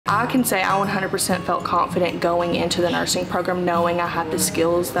I can say I 100% felt confident going into the nursing program knowing I had the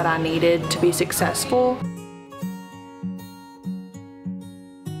skills that I needed to be successful.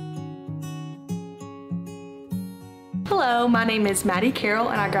 Hello, my name is Maddie Carroll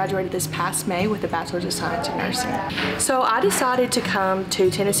and I graduated this past May with a Bachelor's of Science in Nursing. So I decided to come to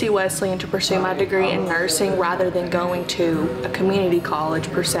Tennessee Wesleyan to pursue my degree in nursing rather than going to a community college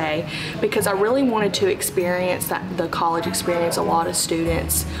per se, because I really wanted to experience the college experience a lot of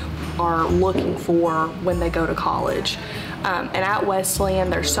students are looking for when they go to college. And at Wesleyan,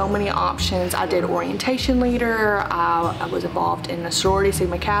 there's so many options. I did orientation leader, I was involved in a sorority,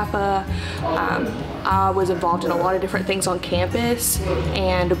 Sigma Kappa. I was involved in a lot of different things on campus,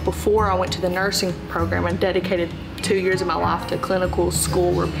 and before I went to the nursing program and dedicated 2 years of my life to clinical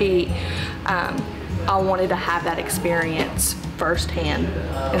school repeat, I wanted to have that experience firsthand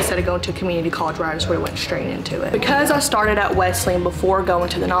instead of going to a community college where I just went straight into it. Because I started at Wesleyan before going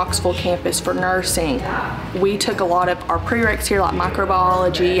to the Knoxville campus for nursing, we took a lot of our prereqs here like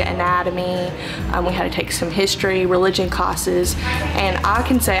microbiology, anatomy, we had to take some history, religion classes, and I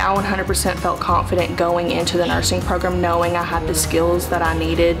can say I 100% felt confident going into the nursing program knowing I had the skills that I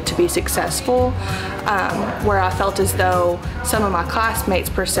needed to be successful, where I felt as though some of my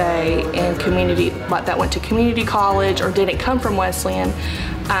classmates per se in community, like that went to community college or didn't come from Wesleyan,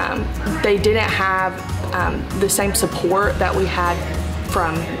 they didn't have the same support that we had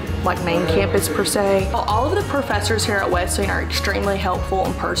from like main campus per se. All of the professors here at Wesleyan are extremely helpful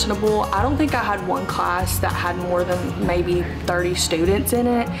and personable. I don't think I had one class that had more than maybe 30 students in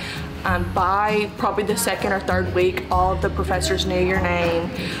it. By probably the second or third week, all of the professors knew your name.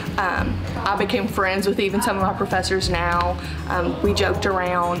 I became friends with even some of my professors now. We joked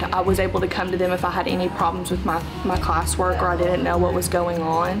around. I was able to come to them if I had any problems with my classwork or I didn't know what was going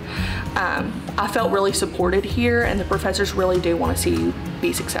on. I felt really supported here, and the professors really do want to see you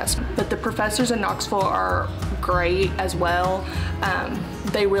be successful. But the professors in Knoxville are great as well.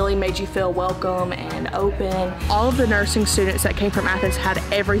 They really made you feel welcome and open. All of the nursing students that came from Athens had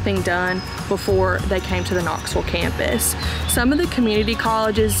everything done before they came to the Knoxville campus. Some of the community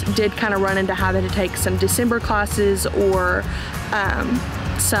colleges did kind of run into having to take some December classes or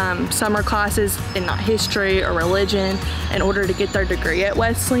some summer classes in history or religion in order to get their degree at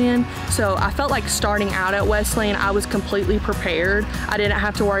Wesleyan. So I felt like starting out at Wesleyan, I was completely prepared. I didn't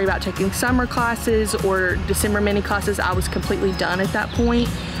have to worry about taking summer classes or December mini classes. I was completely done at that point,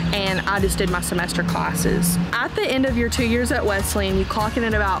 and I just did my semester classes. At the end of your 2 years at Wesleyan, you clock in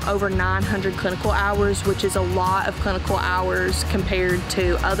at about over 900 clinical hours, which is a lot of clinical hours compared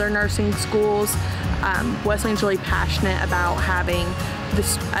to other nursing schools. Wesleyan's really passionate about having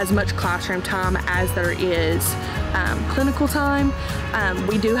as much classroom time as there is clinical time.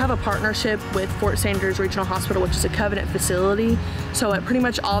 We do have a partnership with Fort Sanders Regional Hospital, which is a Covenant facility. So at pretty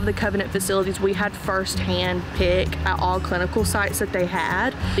much all of the Covenant facilities, we had first-hand pick at all clinical sites that they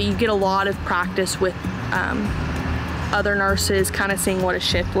had. You get a lot of practice with other nurses, kind of seeing what a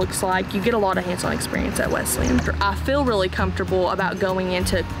shift looks like. You get a lot of hands-on experience at Wesleyan. I feel really comfortable about going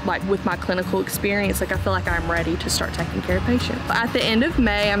into, like, with my clinical experience. Like, I feel like I'm ready to start taking care of patients. At the end of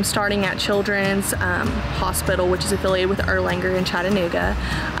May, I'm starting at Children's Hospital, which is affiliated with Erlanger in Chattanooga.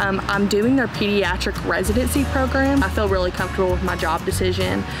 I'm doing their pediatric residency program. I feel really comfortable with my job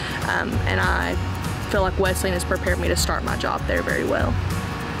decision, and I feel like Wesleyan has prepared me to start my job there very well.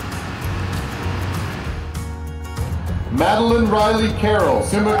 Madeline Riley Carroll,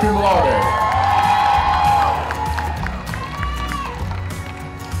 summa cum laude.